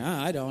I'm like,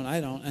 I don't.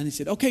 And he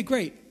said, okay,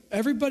 great.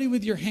 Everybody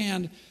with your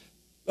hand,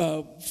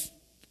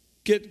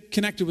 get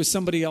connected with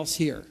somebody else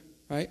here.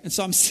 right? And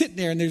so I'm sitting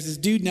there, and there's this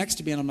dude next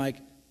to me, and I'm like,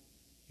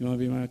 you want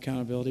to be my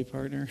accountability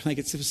partner? Like,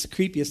 it's the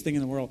creepiest thing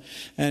in the world.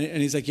 And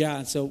he's like, yeah.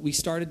 And so we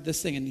started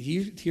this thing. And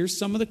here's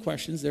some of the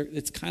questions.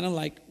 It's kind of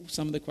like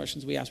some of the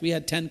questions we asked. We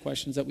had 10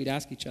 questions that we'd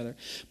ask each other.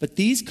 But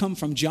these come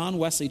from John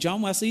Wesley.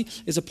 John Wesley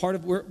is a part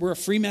of, we're a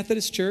Free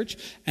Methodist church.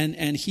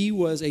 And he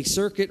was a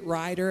circuit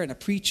rider and a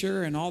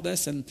preacher and all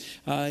this. And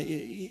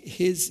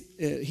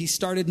he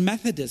started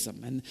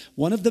Methodism. And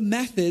one of the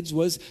methods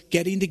was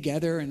getting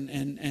together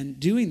and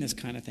doing this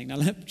kind of thing.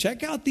 Now,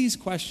 check out these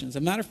questions.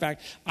 As a matter of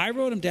fact, I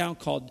wrote them down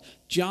called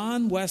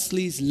John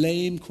Wesley's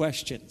Lame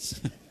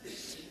Questions.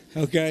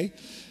 Okay?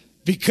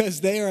 Because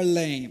they are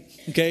lame.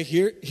 Okay?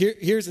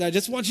 Here's I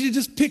just want you to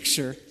just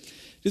picture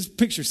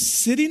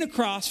sitting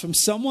across from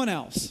someone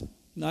else,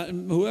 not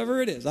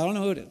whoever it is. I don't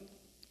know who it is.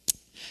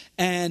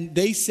 And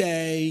they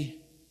say,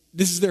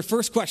 this is their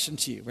first question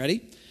to you.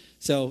 Ready?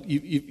 So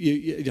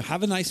you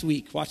have a nice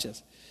week. Watch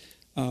this.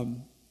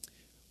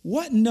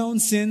 What known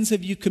sins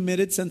have you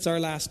committed since our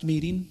last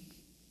meeting?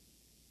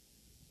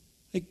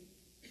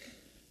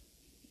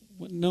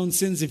 What known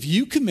sins have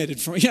you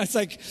committed from? Yeah,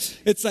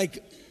 it's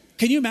like,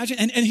 can you imagine?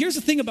 And here's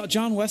the thing about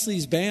John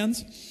Wesley's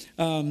bands.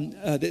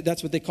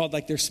 That's what they called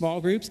like their small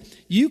groups.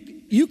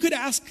 You could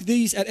ask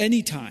these at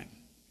any time.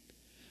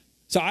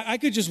 So I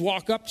could just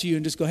walk up to you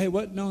and just go, hey,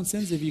 what known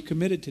sins have you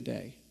committed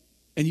today?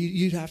 And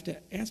you'd have to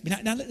answer me.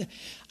 Now,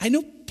 I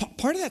know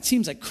part of that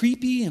seems like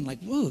creepy and like,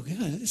 whoa,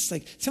 God, it's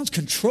like, it sounds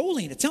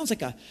controlling. It sounds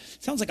like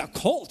a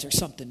cult or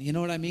something. You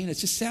know what I mean? It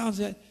just sounds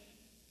that.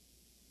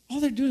 All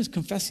they're doing is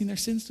confessing their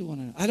sins to one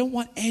another. I don't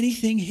want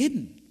anything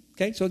hidden.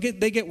 Okay, so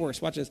they get worse.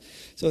 Watch this.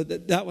 So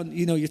that one,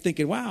 you're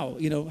thinking, wow,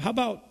 how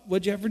about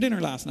what'd you have for dinner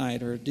last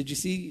night? Or did you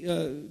see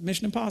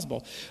Mission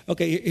Impossible?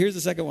 Okay, here's the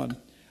second one.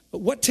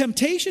 What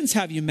temptations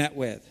have you met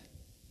with?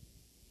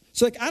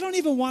 So I don't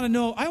even want to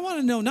know. I want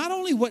to know not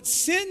only what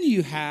sin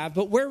you have,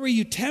 but where were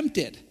you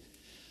tempted?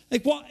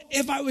 Like, well,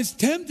 if I was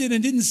tempted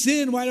and didn't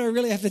sin, why do I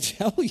really have to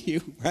tell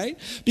you, right?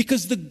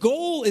 Because the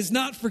goal is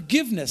not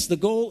forgiveness. The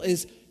goal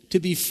is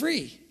to be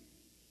free.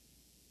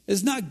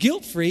 It's not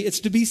guilt-free, it's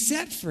to be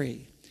set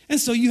free. And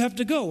so you have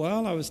to go,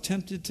 well, I was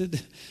tempted to,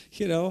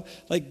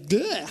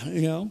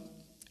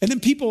 And then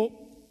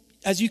people,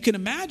 as you can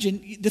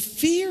imagine, the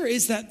fear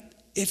is that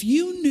if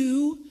you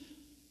knew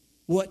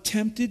what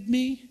tempted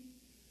me,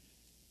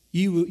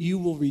 you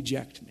will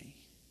reject me.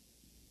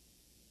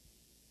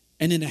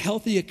 And in a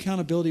healthy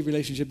accountability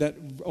relationship, that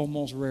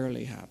almost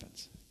rarely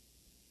happens.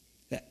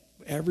 That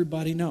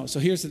everybody knows. So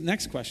here's the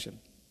next question.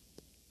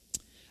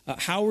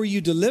 How were you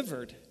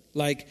delivered?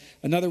 Like,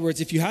 in other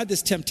words, if you had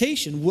this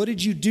temptation, what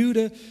did you do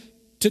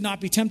to not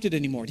be tempted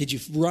anymore? Did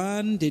you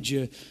run? Did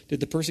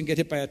the person get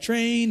hit by a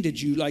train?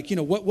 Did you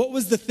what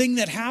was the thing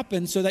that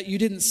happened so that you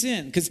didn't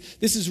sin? Because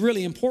this is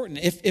really important.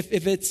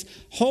 If it's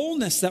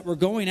wholeness that we're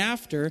going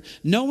after,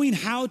 knowing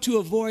how to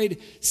avoid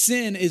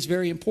sin is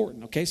very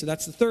important. Okay, so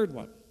that's the third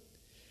one.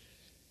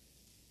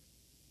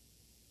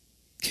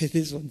 Okay,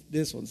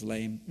 this one's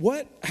lame.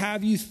 What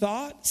have you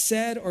thought,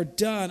 said, or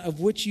done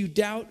of which you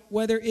doubt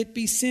whether it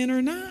be sin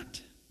or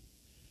not?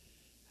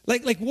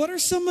 Like what are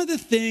some of the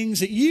things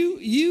that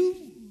you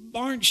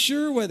aren't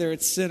sure whether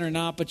it's sin or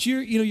not, but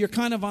you're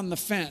kind of on the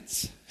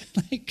fence?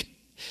 Like,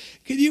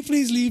 can you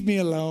please leave me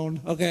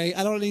alone? Okay,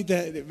 I don't need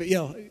that.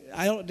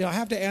 I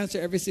have to answer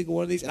every single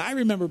one of these. And I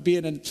remember at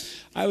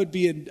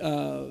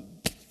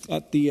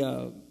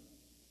the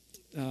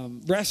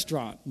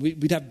restaurant.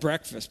 We'd have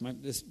breakfast.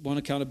 This one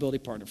accountability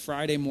partner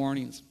Friday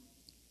mornings.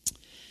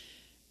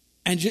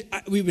 And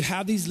we would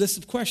have these lists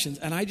of questions,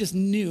 and I just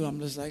knew, I'm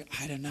just like,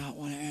 I do not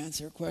want to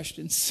answer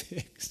question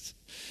 6.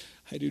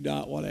 I do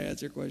not want to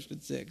answer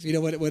question 6.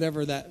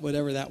 Whatever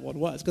that one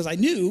was, because I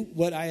knew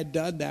what I had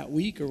done that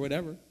week or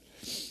whatever.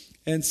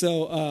 And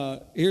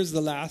so here's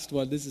the last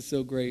one. This is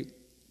so great.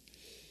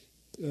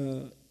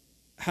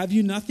 Have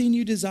you nothing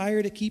you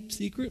desire to keep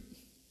secret?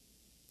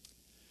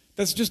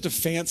 That's just a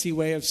fancy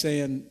way of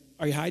saying,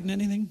 are you hiding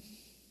anything?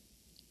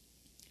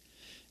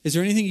 Is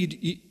there anything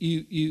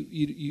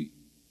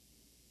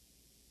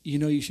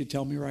you should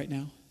tell me right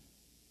now?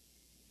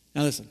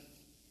 Now listen.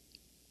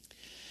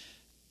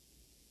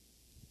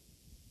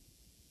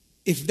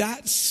 If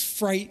that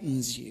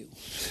frightens you,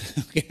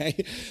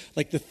 okay,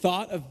 like the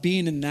thought of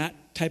being in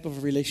that type of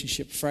a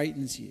relationship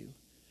frightens you,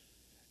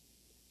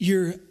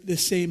 you're the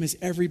same as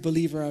every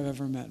believer I've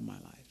ever met in my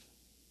life.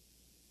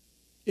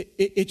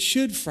 It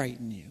should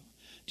frighten you.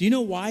 Do you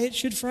know why it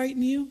should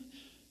frighten you?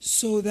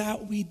 So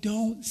that we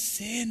don't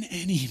sin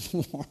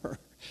anymore.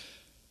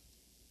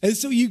 And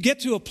so you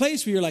get to a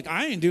place where you're like,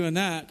 I ain't doing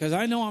that because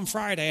I know on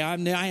Friday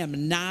I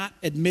am not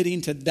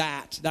admitting to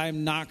that.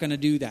 I'm not going to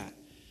do that.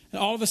 And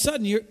all of a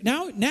sudden,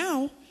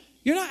 now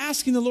you're not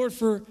asking the Lord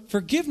for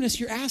forgiveness.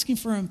 You're asking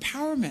for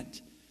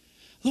empowerment.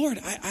 Lord,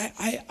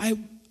 I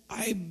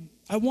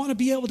want to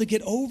be able to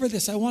get over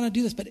this. I want to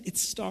do this. But it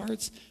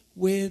starts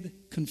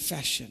with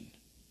confession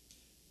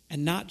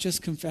and not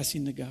just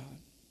confessing to God.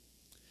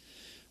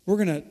 We're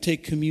going to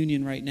take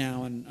communion right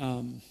now.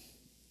 And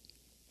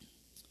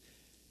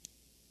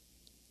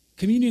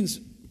communion's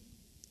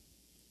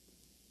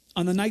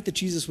on the night that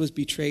Jesus was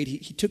betrayed,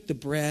 he took the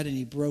bread and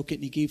he broke it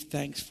and he gave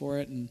thanks for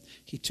it. And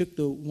he took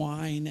the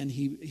wine and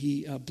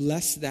he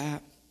blessed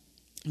that.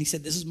 And he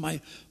said, this is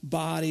my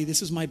body,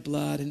 this is my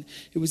blood. And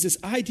it was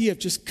this idea of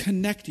just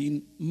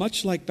connecting,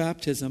 much like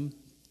baptism,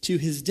 to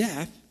his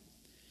death,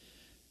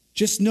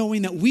 just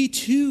knowing that we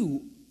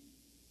too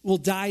will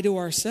die to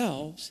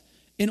ourselves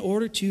in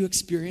order to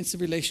experience the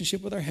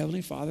relationship with our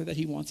Heavenly Father that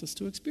he wants us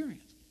to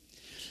experience.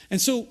 And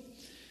so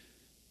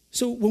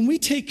when we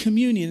take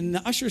communion, and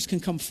the ushers can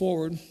come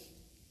forward,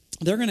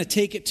 they're going to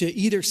take it to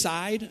either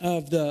side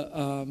of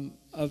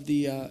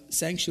the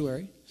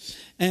sanctuary.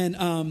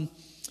 And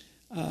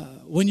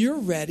when you're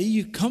ready,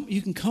 you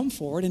can come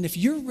forward. And if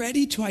you're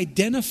ready to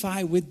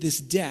identify with this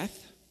death,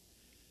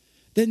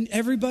 then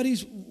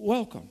everybody's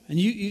welcome. And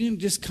you can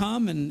just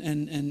come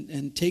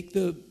and take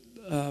the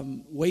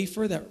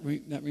wafer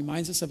that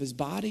reminds us of his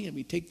body, and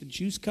we take the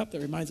juice cup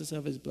that reminds us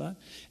of his blood,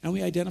 and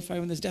we identify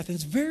with his death. And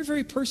it's very,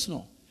 very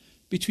personal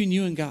between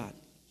you and God.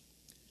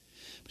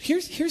 But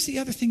here's the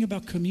other thing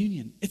about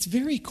communion. It's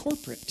very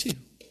corporate too.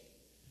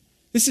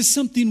 This is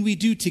something we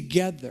do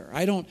together.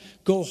 I don't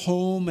go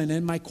home and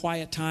in my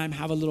quiet time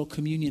have a little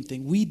communion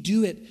thing. We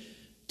do it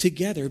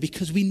together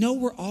because we know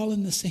we're all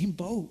in the same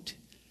boat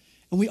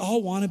and we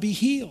all want to be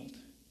healed.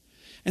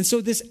 And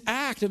so this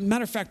act, as a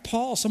matter of fact,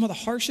 some of the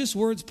harshest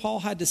words Paul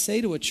had to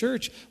say to a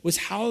church was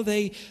how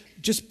they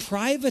just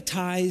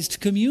privatized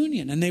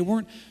communion and they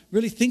weren't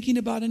really thinking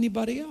about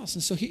anybody else.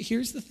 And so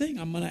here's the thing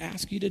I'm going to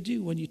ask you to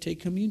do when you take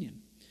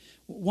communion.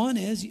 One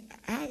is,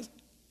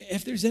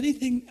 if there's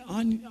anything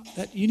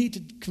that you need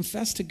to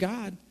confess to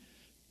God,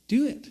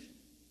 do it.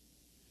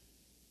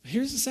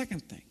 Here's the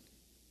second thing.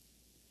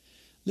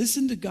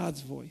 Listen to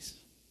God's voice.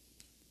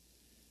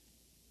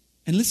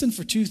 And listen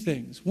for two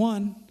things.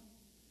 One,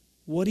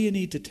 what do you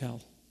need to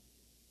tell?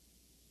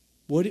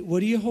 What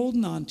are you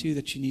holding on to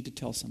that you need to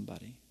tell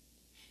somebody?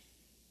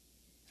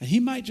 And he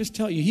might just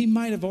tell you. He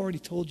might have already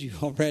told you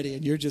already,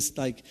 and you're just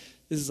like,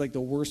 this is like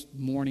the worst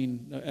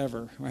morning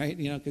ever, right?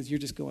 Because you're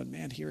just going,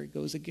 man, here it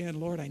goes again.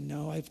 Lord, I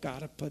know I've got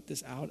to put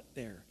this out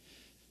there.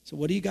 So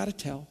what do you got to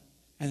tell?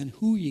 And then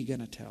who are you going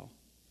to tell?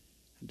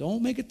 And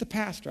don't make it the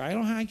pastor.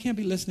 I can't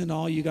be listening to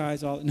all you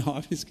guys. No,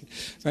 I'm just kidding,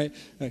 right?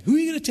 Who are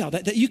you going to tell?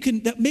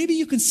 That maybe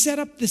you can set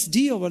up this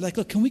deal where like,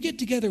 look, can we get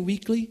together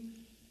weekly?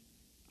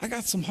 I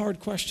got some hard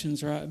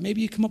questions, or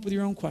maybe you come up with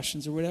your own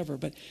questions or whatever.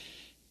 But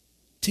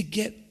to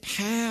get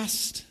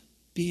past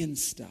being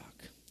stuck.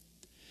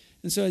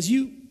 And so as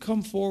you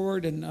come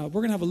forward, and we're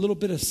going to have a little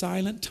bit of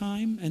silent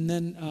time, and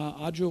then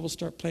Audra will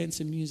start playing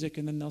some music,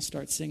 and then they'll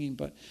start singing.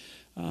 But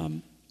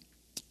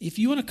if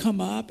you want to come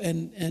up,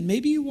 and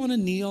maybe you want to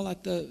kneel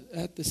at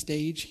the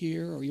stage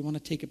here, or you want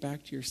to take it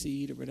back to your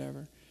seat or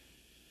whatever.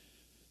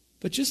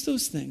 But just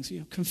those things,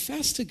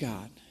 confess to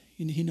God.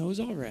 He knows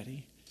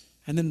already.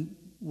 And then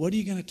what are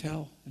you going to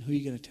tell, and who are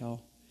you going to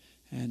tell?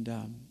 And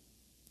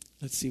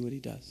let's see what he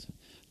does.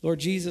 Lord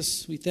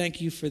Jesus, we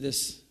thank you for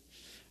this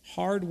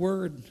hard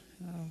word.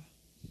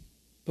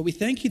 But we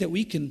thank you that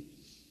we can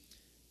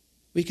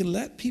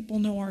let people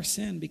know our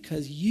sin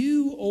because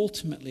you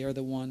ultimately are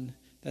the one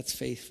that's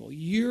faithful.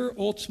 You're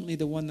ultimately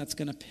the one that's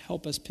going to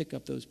help us pick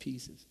up those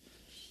pieces.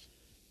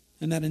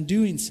 And that in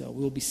doing so,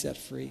 we'll be set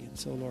free. And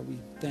so, Lord, we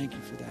thank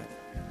you for that.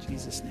 In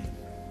Jesus'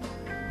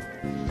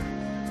 name.